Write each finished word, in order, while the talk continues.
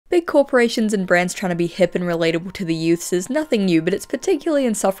Big corporations and brands trying to be hip and relatable to the youths is nothing new, but it's particularly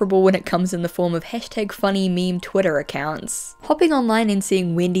insufferable when it comes in the form of #funny meme Twitter accounts. Hopping online and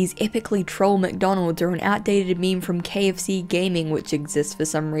seeing Wendy's epically troll McDonald's, or an outdated meme from KFC Gaming which exists for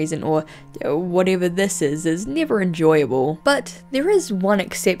some reason, or whatever this is never enjoyable. But there is one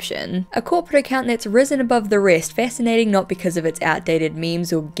exception. A corporate account that's risen above the rest, fascinating not because of its outdated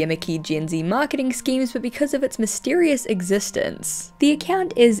memes or gimmicky Gen Z marketing schemes, but because of its mysterious existence. The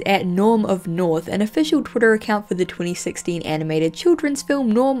account is at NormOfNorth, an official Twitter account for the 2016 animated children's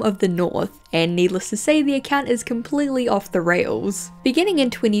film Norm of the North, and needless to say, the account is completely off the rails. Beginning in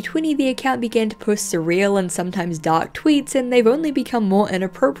 2020, the account began to post surreal and sometimes dark tweets, and they've only become more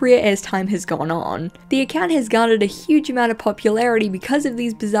inappropriate as time has gone on. The account has garnered a huge amount of popularity because of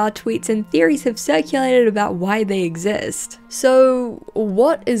these bizarre tweets, and theories have circulated about why they exist. So,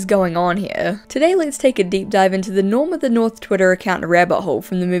 what is going on here? Today let's take a deep dive into the Norm of the North Twitter account rabbit hole,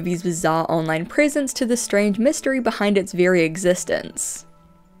 from the movie's bizarre online presence to the strange mystery behind its very existence.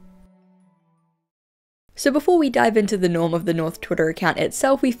 So before we dive into the Norm of the North Twitter account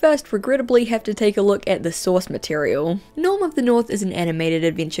itself, we first regrettably have to take a look at the source material. Norm of the North is an animated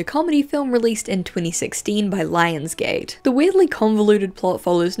adventure comedy film released in 2016 by Lionsgate. The weirdly convoluted plot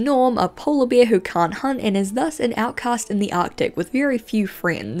follows Norm, a polar bear who can't hunt and is thus an outcast in the Arctic with very few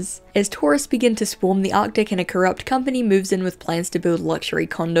friends. As tourists begin to swarm the Arctic and a corrupt company moves in with plans to build luxury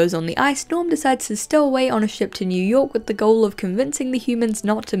condos on the ice, Norm decides to stow away on a ship to New York with the goal of convincing the humans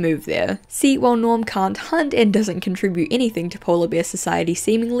not to move there. See, while Norm can't hunt and doesn't contribute anything to polar bear society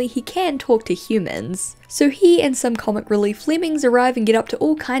seemingly, he can talk to humans. So he and some comic relief lemmings arrive and get up to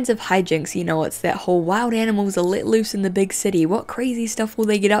all kinds of hijinks. You know, it's that whole wild animals are let loose in the big city, what crazy stuff will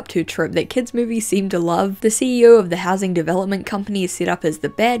they get up to trip that kids movies seem to love. The CEO of the housing development company is set up as the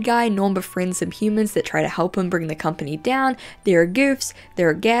bad guy. Norm befriends some humans that try to help him bring the company down. There are goofs, there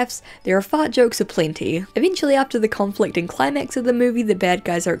are gaffes, there are fart jokes aplenty. Eventually, after the conflict and climax of the movie, the bad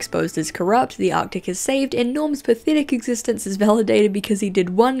guys are exposed as corrupt, the Arctic is saved, and Norm's pathetic existence is validated because he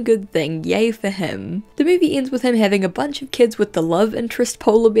did one good thing. Yay for him. The movie ends with him having a bunch of kids with the love interest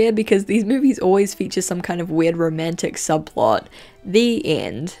polar bear, because these movies always feature some kind of weird romantic subplot. The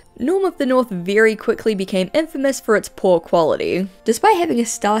end. Norm of the North very quickly became infamous for its poor quality. Despite having a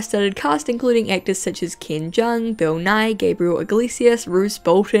star-studded cast including actors such as Ken Jeong, Bill Nye, Gabriel Iglesias, Roose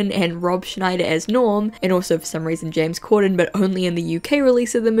Bolton, and Rob Schneider as Norm, and also for some reason James Corden, but only in the UK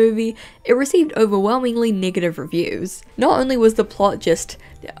release of the movie, it received overwhelmingly negative reviews. Not only was the plot just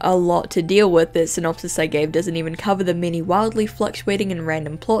a lot to deal with, the synopsis I gave doesn't even cover the many wildly fluctuating and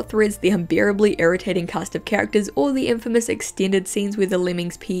random plot threads, the unbearably irritating cast of characters, or the infamous extended scenes where the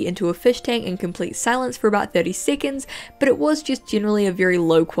lemmings pee into a fish tank in complete silence for about 30 seconds, but it was just generally a very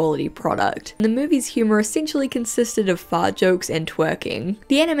low quality product. The movie's humor essentially consisted of fart jokes and twerking.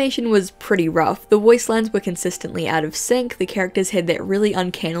 The animation was pretty rough, the voice lines were consistently out of sync, the characters had that really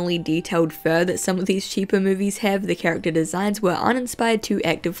uncannily detailed fur that some of these cheaper movies have, the character designs were uninspired to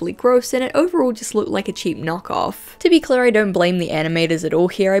actively gross, and it overall just looked like a cheap knockoff. To be clear, I don't blame the animators at all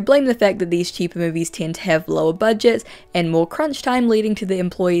here, I blame the fact that these cheaper movies tend to have lower budgets and more crunch time, leading to the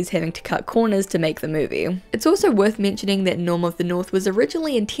employees having to cut corners to make the movie. It's also worth mentioning that Norm of the North was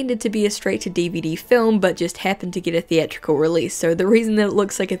originally intended to be a straight-to-DVD film, but just happened to get a theatrical release, so the reason that it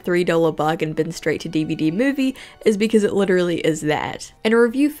looks like a $3 bargain bin straight-to-DVD movie is because it literally is that. In a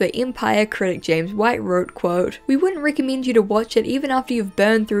review for Empire, critic James White wrote, quote, "We wouldn't recommend you to watch it even after you've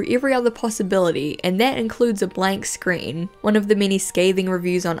burned through every other possibility, and that includes a blank screen." One of the many scathing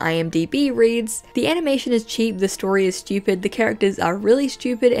reviews on IMDb reads, "The animation is cheap, the story is stupid, the characters are really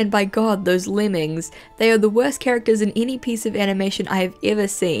stupid, and by god, those lemmings. They are the worst characters in any piece of animation I have ever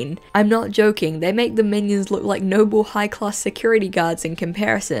seen. I'm not joking, they make the minions look like noble high-class security guards in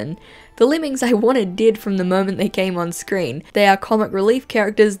comparison. The lemmings I wanted dead from the moment they came on screen. They are comic relief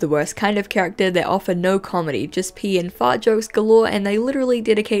characters, the worst kind of character that offer no comedy, just pee and fart jokes galore, and they literally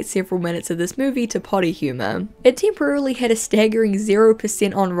dedicate several minutes of this movie to potty humor." It temporarily had a staggering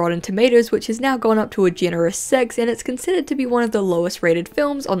 0% on Rotten Tomatoes, which has now gone up to a generous 6, and it's considered to be one of the lowest rated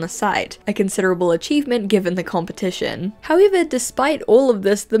films on the site, a considerable achievement given the competition. However, despite all of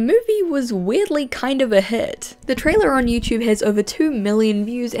this, the movie was weirdly kind of a hit. The trailer on YouTube has over 2 million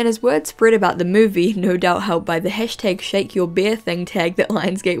views, and as word word spread about the movie, no doubt helped by the hashtag #ShakeYourBear tag that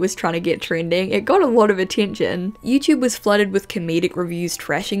Lionsgate was trying to get trending. It got a lot of attention. YouTube was flooded with comedic reviews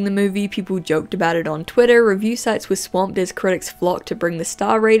trashing the movie, people joked about it on Twitter, review sites were swamped as critics flocked to bring the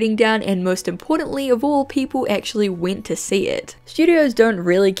star rating down, and most importantly of all, people actually went to see it. Studios don't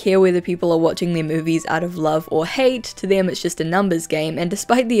really care whether people are watching their movies out of love or hate, to them it's just a numbers game, and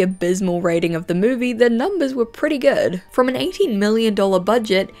despite the abysmal rating of the movie, the numbers were pretty good. From an $18 million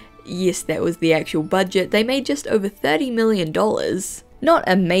budget, yes, that was the actual budget, they made just over $30 million. Not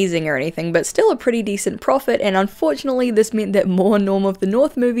amazing or anything, but still a pretty decent profit, and unfortunately this meant that more Norm of the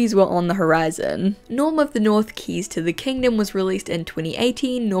North movies were on the horizon. Norm of the North Keys to the Kingdom was released in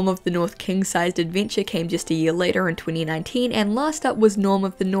 2018, Norm of the North King-Sized Adventure came just a year later in 2019, and last up was Norm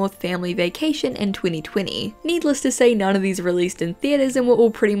of the North Family Vacation in 2020. Needless to say, none of these released in theaters and were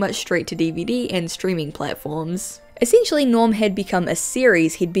all pretty much straight to DVD and streaming platforms. Essentially, Norm had become a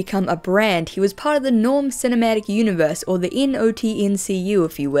series, he'd become a brand, he was part of the Norm Cinematic Universe, or the NOTNCU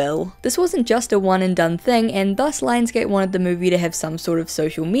if you will. This wasn't just a one and done thing, and thus Lionsgate wanted the movie to have some sort of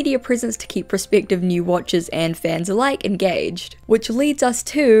social media presence to keep prospective new watchers and fans alike engaged. Which leads us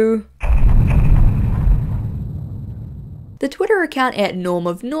to... The Twitter account at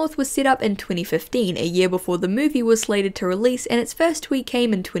NormOfNorth was set up in 2015, a year before the movie was slated to release, and its first tweet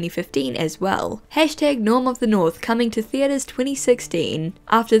came in 2015 as well. #NormOfTheNorth coming to theaters 2016.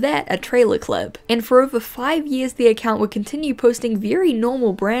 After that, a trailer clip. And for over 5 years the account would continue posting very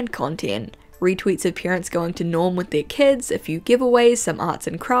normal brand content. Retweets of parents going to Norm with their kids, a few giveaways, some arts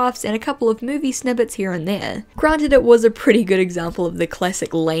and crafts, and a couple of movie snippets here and there. Granted, it was a pretty good example of the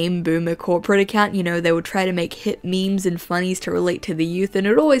classic lame boomer corporate account, you know, they would try to make hip memes and funnies to relate to the youth, and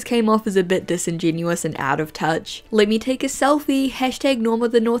it always came off as a bit disingenuous and out of touch. Let me take a selfie,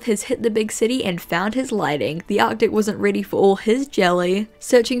 #NormOfTheNorth has hit the big city and found his lighting, the Arctic wasn't ready for all his jelly,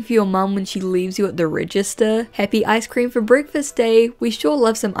 searching for your mum when she leaves you at the register, happy ice cream for breakfast day, we sure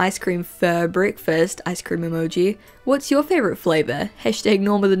love some ice cream for breakfast, ice cream emoji. What's your favorite flavor?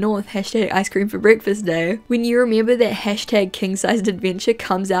 #NormOfTheNorth, #ice cream for breakfast day. When you remember that #King-Sized Adventure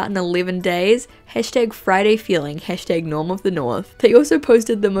comes out in 11 days, #Friday feeling, #NormOfTheNorth. They also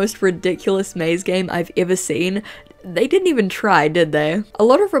posted the most ridiculous maze game I've ever seen. They didn't even try, did they? A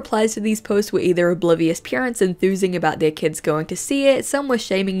lot of replies to these posts were either oblivious parents enthusing about their kids going to see it, some were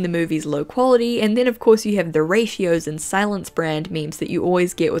shaming the movie's low quality, and then of course you have the ratios and silence brand memes that you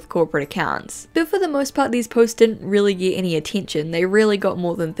always get with corporate accounts. But for the most part these posts didn't really get any attention, they rarely got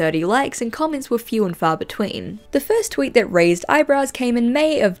more than 30 likes and comments were few and far between. The first tweet that raised eyebrows came in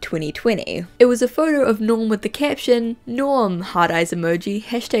May of 2020. It was a photo of Norm with the caption, "Norm, heart eyes emoji,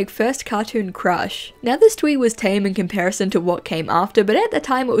 #first cartoon crush." Now this tweet was tame in comparison to what came after, but at the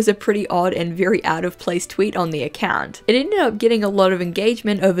time it was a pretty odd and very out of place tweet on the account. It ended up getting a lot of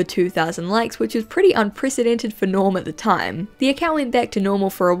engagement, over 2,000 likes, which was pretty unprecedented for Norm at the time. The account went back to normal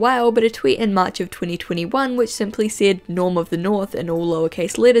for a while, but a tweet in March of 2021 which simply said Norm of the North in all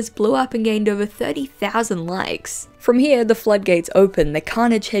lowercase letters blew up and gained over 30,000 likes. From here, the floodgates opened, the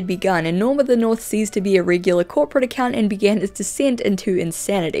carnage had begun, and Norm of the North ceased to be a regular corporate account and began its descent into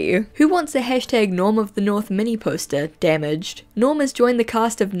insanity. Who wants a #Norm of the North mini poster? Damaged. Norm has joined the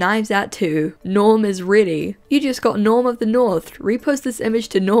cast of Knives Out 2. Norm is ready. You just got Norm of the North. Repost this image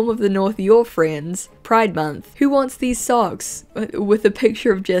to Norm of the North your friends. Pride Month. Who wants these socks? With a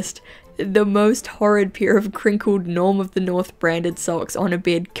picture of just the most horrid pair of crinkled Norm of the North branded socks on a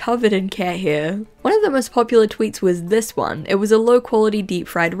bed covered in cat hair. One of the most popular tweets was this one. It was a low quality deep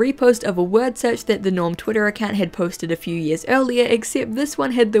fried repost of a word search that the Norm Twitter account had posted a few years earlier, except this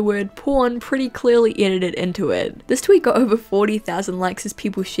one had the word porn pretty clearly edited into it. This tweet got over 40,000 likes as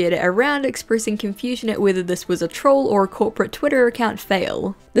people shared it around, expressing confusion at whether this was a troll or a corporate Twitter account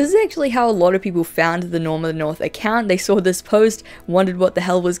fail. This is actually how a lot of people found the Norm of the North account. They saw this post, wondered what the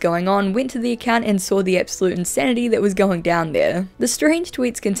hell was going on, went to the account and saw the absolute insanity that was going down there. The strange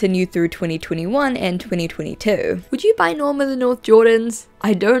tweets continued through 2021 and 2022. Would you buy Norm of the North Jordans?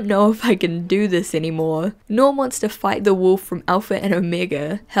 I don't know if I can do this anymore. Norm wants to fight the wolf from Alpha and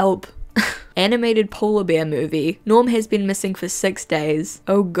Omega. Help. Animated polar bear movie. Norm has been missing for 6 days.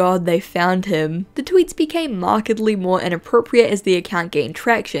 Oh god, they found him. The tweets became markedly more inappropriate as the account gained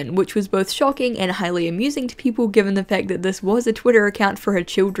traction, which was both shocking and highly amusing to people given the fact that this was a Twitter account for a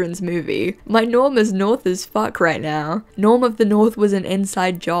children's movie. My Norm is North as fuck right now. Norm of the North was an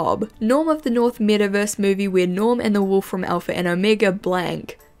inside job. Norm of the North metaverse movie where Norm and the wolf from Alpha and Omega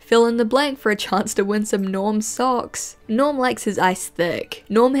blank. Fill in the blank for a chance to win some Norm socks. Norm likes his ice thick.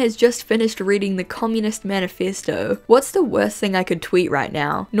 Norm has just finished reading the Communist Manifesto. What's the worst thing I could tweet right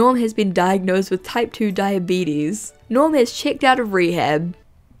now? Norm has been diagnosed with type 2 diabetes. Norm has checked out of rehab.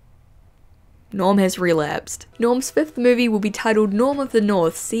 Norm has relapsed. Norm's 5th movie will be titled Norm of the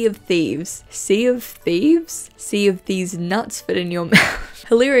North, Sea of Thieves. Sea of Thieves? Sea of these nuts fit in your mouth.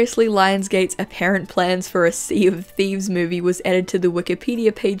 Hilariously, Lionsgate's apparent plans for a Sea of Thieves movie was added to the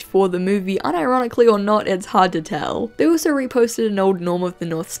Wikipedia page for the movie. Unironically or not, it's hard to tell. They also reposted an old Norm of the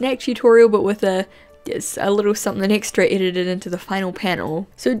North snack tutorial, but with a little something extra edited into the final panel.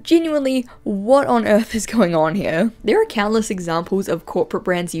 So genuinely, what on earth is going on here? There are countless examples of corporate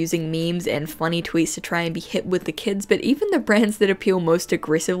brands using memes and funny tweets to try and be hip with the kids, but even the brands that appeal most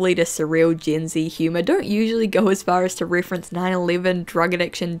aggressively to surreal Gen Z humor don't usually go as far as to reference 9/11, drug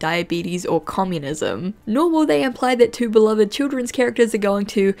addiction, diabetes, or communism. Nor will they imply that two beloved children's characters are going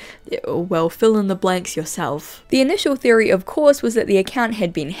to, well, fill in the blanks yourself. The initial theory, of course, was that the account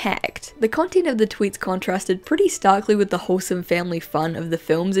had been hacked. The content of the tweets contrasted pretty starkly with the wholesome family fun of the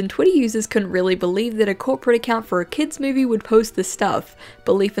films, and Twitter users couldn't really believe that a corporate account for a kids movie would post this stuff.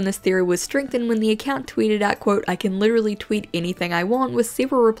 Belief in this theory was strengthened when the account tweeted out, quote, "I can literally tweet anything I want," with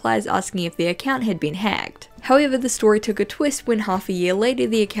several replies asking if the account had been hacked. However, the story took a twist when half a year later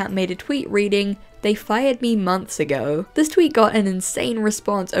the account made a tweet reading, "They fired me months ago." This tweet got an insane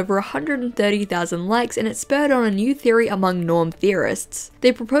response, over 130,000 likes, and it spurred on a new theory among Norm theorists.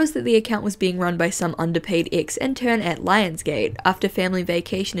 They proposed that the account was being run by some underpaid ex-intern at Lionsgate. After Family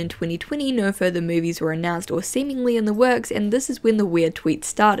Vacation in 2020, no further movies were announced or seemingly in the works, and this is when the weird tweet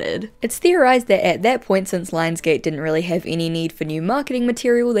started. It's theorized that at that point, since Lionsgate didn't really have any need for new marketing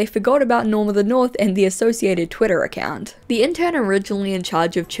material, they forgot about Norm of the North and the associated Twitter account. The intern originally in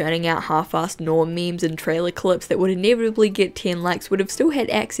charge of churning out half-assed Norm memes and trailer clips that would inevitably get 10 likes would have still had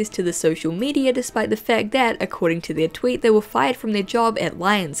access to the social media, despite the fact that, according to their tweet, they were fired from their job at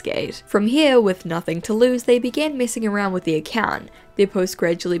Lionsgate. From here, with nothing to lose, they began messing around with the account. Their posts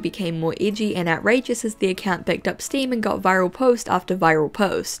gradually became more edgy and outrageous as the account picked up steam and got viral post after viral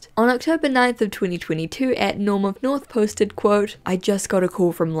post. On October 9th of 2022, at NormOfNorth posted, quote, "I just got a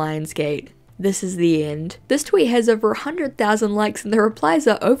call from Lionsgate. This is the end." This tweet has over 100,000 likes and the replies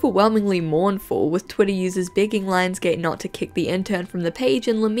are overwhelmingly mournful, with Twitter users begging Lionsgate not to kick the intern from the page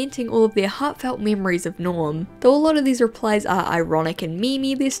and lamenting all of their heartfelt memories of Norm. Though a lot of these replies are ironic and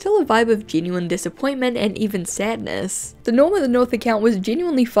memey, there's still a vibe of genuine disappointment and even sadness. The Norm of the North account was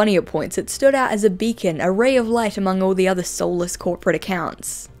genuinely funny at points. It stood out as a beacon, a ray of light among all the other soulless corporate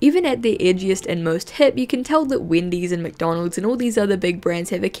accounts. Even at their edgiest and most hip, you can tell that Wendy's and McDonald's and all these other big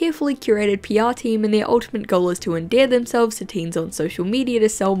brands have a carefully curated PR team, and their ultimate goal is to endear themselves to teens on social media to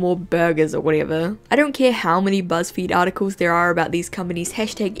sell more burgers or whatever. I don't care how many BuzzFeed articles there are about these companies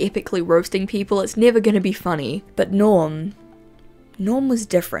hashtag epically roasting people, it's never gonna be funny. But Norm was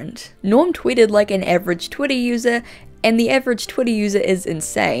different. Norm tweeted like an average Twitter user, and the average Twitter user is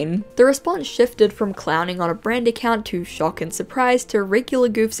insane. The response shifted from clowning on a brand account to shock and surprise to regular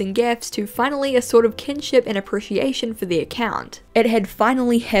goofs and gaffes to finally a sort of kinship and appreciation for the account. It had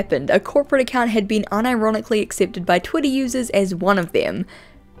finally happened. A corporate account had been unironically accepted by Twitter users as one of them.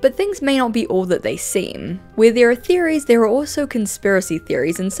 But things may not be all that they seem. Where there are theories, there are also conspiracy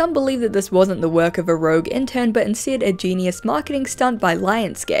theories, and some believe that this wasn't the work of a rogue intern, but instead a genius marketing stunt by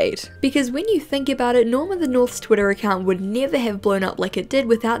Lionsgate. Because when you think about it, Norm of the North's Twitter account would never have blown up like it did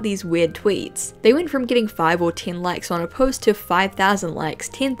without these weird tweets. They went from getting 5 or 10 likes on a post to 5,000 likes,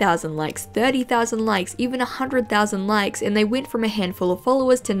 10,000 likes, 30,000 likes, even 100,000 likes, and they went from a handful of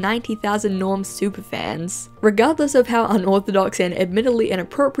followers to 90,000 Norm superfans. Regardless of how unorthodox and admittedly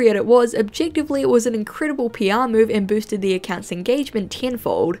inappropriate it was, objectively it was an incredible PR move and boosted the account's engagement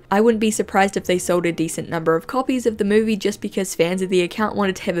tenfold. I wouldn't be surprised if they sold a decent number of copies of the movie just because fans of the account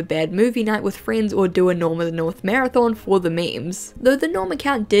wanted to have a bad movie night with friends or do a Norm of the North marathon for the memes. Though the Norm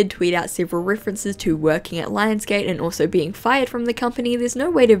account did tweet out several references to working at Lionsgate and also being fired from the company, there's no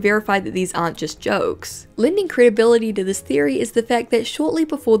way to verify that these aren't just jokes. Lending credibility to this theory is the fact that shortly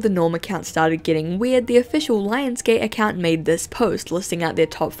before the Norm account started getting weird, the official Lionsgate account made this post listing out their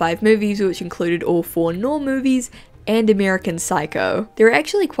top 5 movies, which included all 4 Norm movies and American Psycho. There are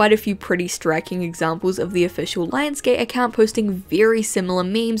actually quite a few pretty striking examples of the official Lionsgate account posting very similar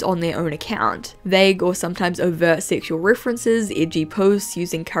memes on their own account. Vague or sometimes overt sexual references, edgy posts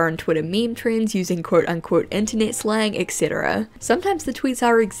using current Twitter meme trends, using quote-unquote internet slang, etc. Sometimes the tweets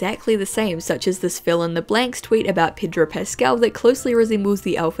are exactly the same, such as this fill-in-the-blanks tweet about Pedro Pascal that closely resembles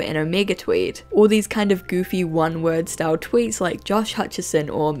the Alpha and Omega tweet, or these kind of goofy one-word style tweets like Josh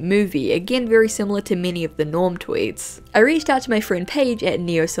Hutcherson or movie, again very similar to many of the Norm tweets. I reached out to my friend Paige at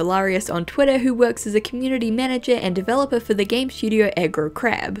NeoSolarius on Twitter, who works as a community manager and developer for the game studio Aggro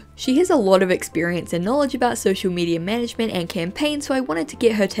Crab. She has a lot of experience and knowledge about social media management and campaigns, so I wanted to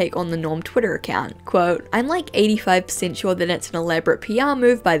get her take on the Norm Twitter account. Quote, "I'm like 85% sure that it's an elaborate PR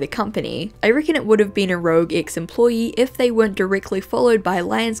move by the company. I reckon it would have been a rogue ex-employee if they weren't directly followed by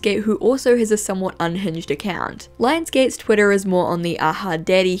Lionsgate, who also has a somewhat unhinged account. Lionsgate's Twitter is more on the aha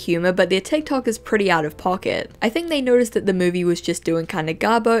daddy humor, but their TikTok is pretty out of pocket. I think they noticed that the movie was just doing kinda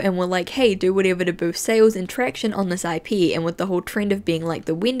garbo and were like, hey, do whatever to boost sales and traction on this IP, and with the whole trend of being like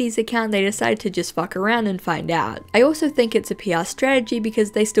the Wendy's account, they decided to just fuck around and find out. I also think it's a PR strategy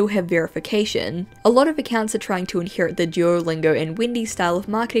because they still have verification. A lot of accounts are trying to inherit the Duolingo and Wendy's style of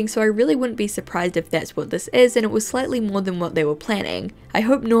marketing, so I really wouldn't be surprised if that's what this is, and it was slightly more than what they were planning. I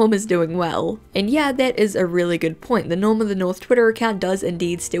hope Norm is doing well." And yeah, that is a really good point. The Norm of the North Twitter account does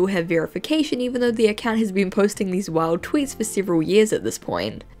indeed still have verification, even though the account has been posting these wild tweets for several years at this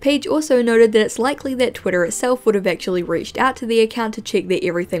point. Paige also noted that it's likely that Twitter itself would have actually reached out to the account to check that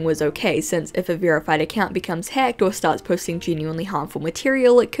everything was okay, since if a verified account becomes hacked or starts posting genuinely harmful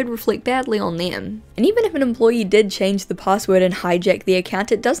material, it could reflect badly on them. And even if an employee did change the password and hijack the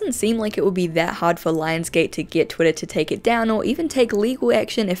account, it doesn't seem like it would be that hard for Lionsgate to get Twitter to take it down or even take legal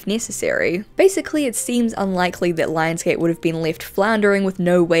action if necessary. Basically, it seems unlikely that Lionsgate would have been left floundering with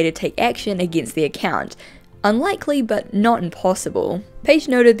no way to take action against the account. Unlikely, but not impossible. Paige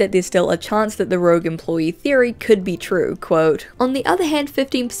noted that there's still a chance that the rogue employee theory could be true. Quote, "On the other hand,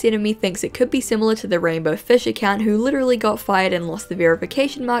 15% of me thinks it could be similar to the Rainbow Fish account, who literally got fired and lost the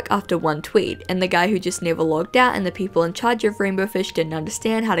verification mark after one tweet, and the guy who just never logged out and the people in charge of Rainbow Fish didn't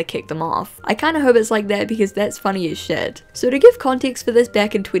understand how to kick them off. I kinda hope it's like that because that's funny as shit." So to give context for this,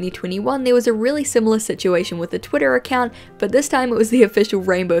 back in 2021 there was a really similar situation with the Twitter account, but this time it was the official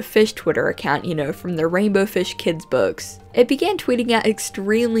Rainbow Fish Twitter account, you know, from the Rainbow Fish kids books. It began tweeting out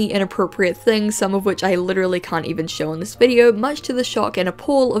extremely inappropriate things, some of which I literally can't even show in this video, much to the shock and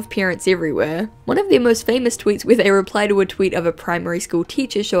appall of parents everywhere. One of their most famous tweets, where they reply to a tweet of a primary school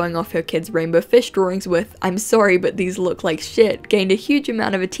teacher showing off her kids' rainbow fish drawings with, "I'm sorry but these look like shit," gained a huge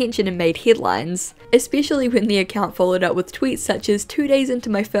amount of attention and made headlines. Especially when the account followed up with tweets such as, "2 days into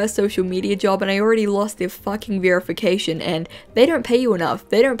my first social media job and I already lost their fucking verification," and "They don't pay you enough.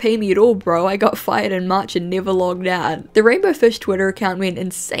 They don't pay me at all, bro. I got fired in March and never logged out." The Rainbow Fish Twitter account went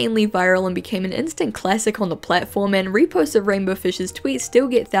insanely viral and became an instant classic on the platform, and reposts of Rainbow Fish's tweets still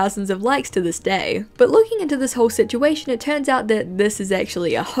get thousands of likes to this day. But looking into this whole situation, it turns out that this is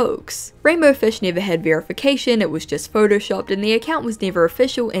actually a hoax. Rainbow Fish never had verification, it was just photoshopped, and the account was never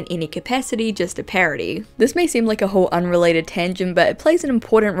official in any capacity, just a parody. This may seem like a whole unrelated tangent, but it plays an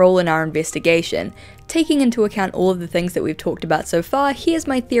important role in our investigation. Taking into account all of the things that we've talked about so far, here's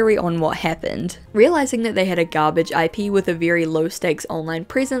my theory on what happened. Realizing that they had a garbage IP with a very low stakes online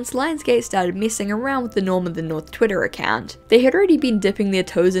presence, Lionsgate started messing around with the Norm of the North Twitter account. They had already been dipping their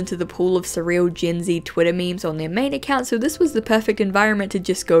toes into the pool of surreal Gen Z Twitter memes on their main account, so this was the perfect environment to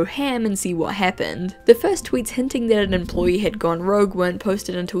just go ham and see what happened. The first tweets hinting that an employee had gone rogue weren't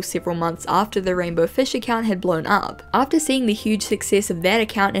posted until several months after the Rainbow Fish account had blown up. After seeing the huge success of that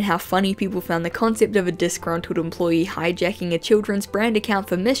account and how funny people found the concept of a disgruntled employee hijacking a children's brand account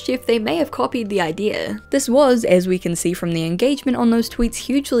for mischief, they may have copied the idea. This was, as we can see from the engagement on those tweets,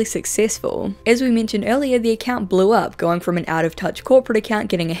 hugely successful. As we mentioned earlier, the account blew up, going from an out-of-touch corporate account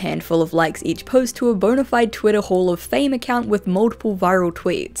getting a handful of likes each post to a bona fide Twitter Hall of Fame account with multiple viral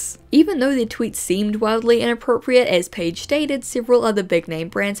tweets. Even though their tweets seemed wildly inappropriate, as Paige stated, several other big-name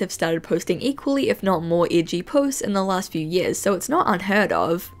brands have started posting equally if not more edgy posts in the last few years, so it's not unheard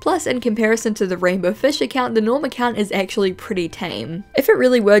of. Plus, in comparison to the Rainbow Fish account, the Norm account is actually pretty tame. If it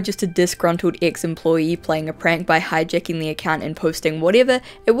really were just a disgruntled ex-employee playing a prank by hijacking the account and posting whatever,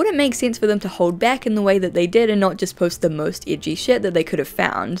 it wouldn't make sense for them to hold back in the way that they did and not just post the most edgy shit that they could have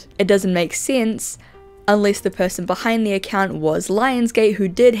found. It doesn't make sense unless the person behind the account was Lionsgate, who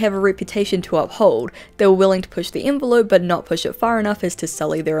did have a reputation to uphold. They were willing to push the envelope but not push it far enough as to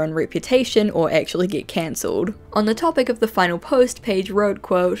sully their own reputation or actually get cancelled. On the topic of the final post, Paige wrote,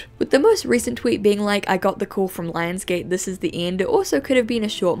 quote, "With the most recent tweet being like, 'I got the call from Lionsgate, this is the end,' it also could have been a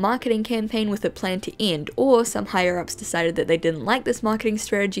short marketing campaign with a plan to end, or some higher ups decided that they didn't like this marketing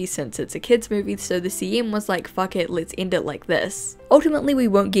strategy since it's a kids movie, so the CM was like, fuck it, let's end it like this. ultimately we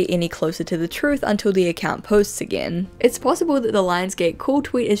won't get any closer to the truth until the account posts again. It's possible that the Lionsgate cool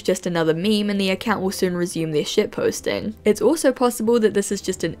tweet is just another meme and the account will soon resume their shit posting. It's also possible that this is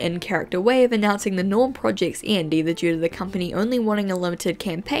just an in-character way of announcing the Norm project's end, either due to the company only wanting a limited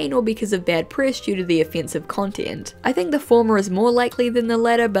campaign or because of bad press due to the offensive content. I think the former is more likely than the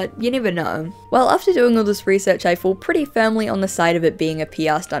latter, but you never know. Well, after doing all this research, I fall pretty firmly on the side of it being a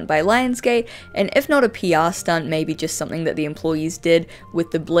PR stunt by Lionsgate, and if not a PR stunt, maybe just something that the employees did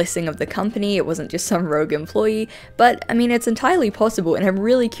with the blessing of the company. It wasn't just some rogue employee, but I mean, it's entirely possible, and I'm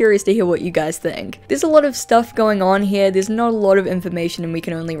really curious to hear what you guys think. There's a lot of stuff going on here, there's not a lot of information, and we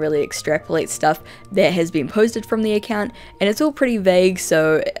can only really extrapolate stuff that has been posted from the account, and it's all pretty vague,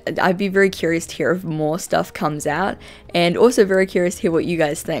 so I'd be very curious to hear if more stuff comes out, and also very curious to hear what you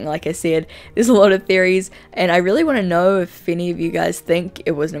guys think. Like I said, there's a lot of theories, and I really want to know if any of you guys think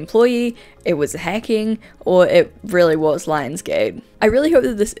it was an employee, it was hacking, or it really was Lionsgate. I really hope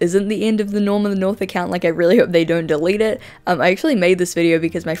that this isn't the end of the NormOfNorth account, like I really hope they don't delete it. I actually made this video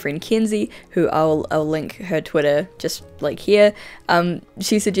because my friend Kenzie, who I'll link her Twitter just like here,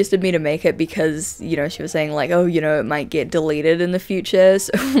 she suggested me to make it because, you know, she was saying like, oh, you know, it might get deleted in the future,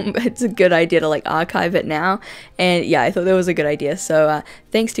 so it's a good idea to like archive it now, and yeah, I thought that was a good idea, so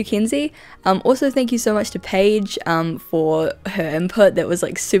thanks to Kenzie. Also thank you so much to Paige for her input. That was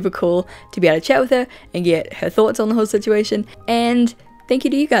like super cool to be able to chat with her and get her thoughts on the whole situation, and thank you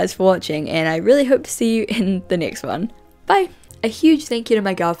to you guys for watching, and I really hope to see you in the next one. Bye! A huge thank you to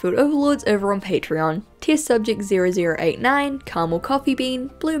my Garfield overlords over on Patreon. Test Subject 0089, Caramel Coffee Bean,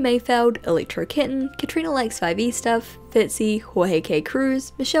 Blue Mayfeld, Electro Kitten, Katrina Likes 5e Stuff, Fitzy, Jorge K.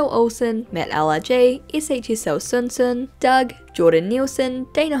 Cruz, Michelle Olsen, Matt LRJ, SHSL Sunsun, Doug, Jordan Nielsen,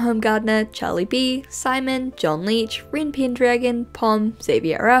 Dana Homegardner, Charlie B, Simon, John Leach, Ren Pendragon, Pom,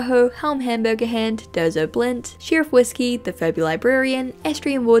 Xavier Araujo, Helm Hamburger Hand, Dozo Blint, Sheriff Whiskey, The Furby Librarian,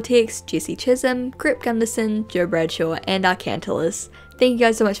 Astrian Vortex, Jesse Chisholm, Grip Gunderson, Joe Bradshaw, and Arcantilus. Thank you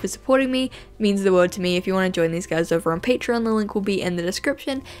guys so much for supporting me, it means the world to me. If you want to join these guys over on Patreon, the link will be in the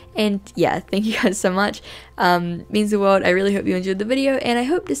description, and yeah, thank you guys so much, means the world. I really hope you enjoyed the video, and I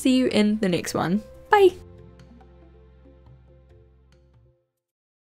hope to see you in the next one. Bye!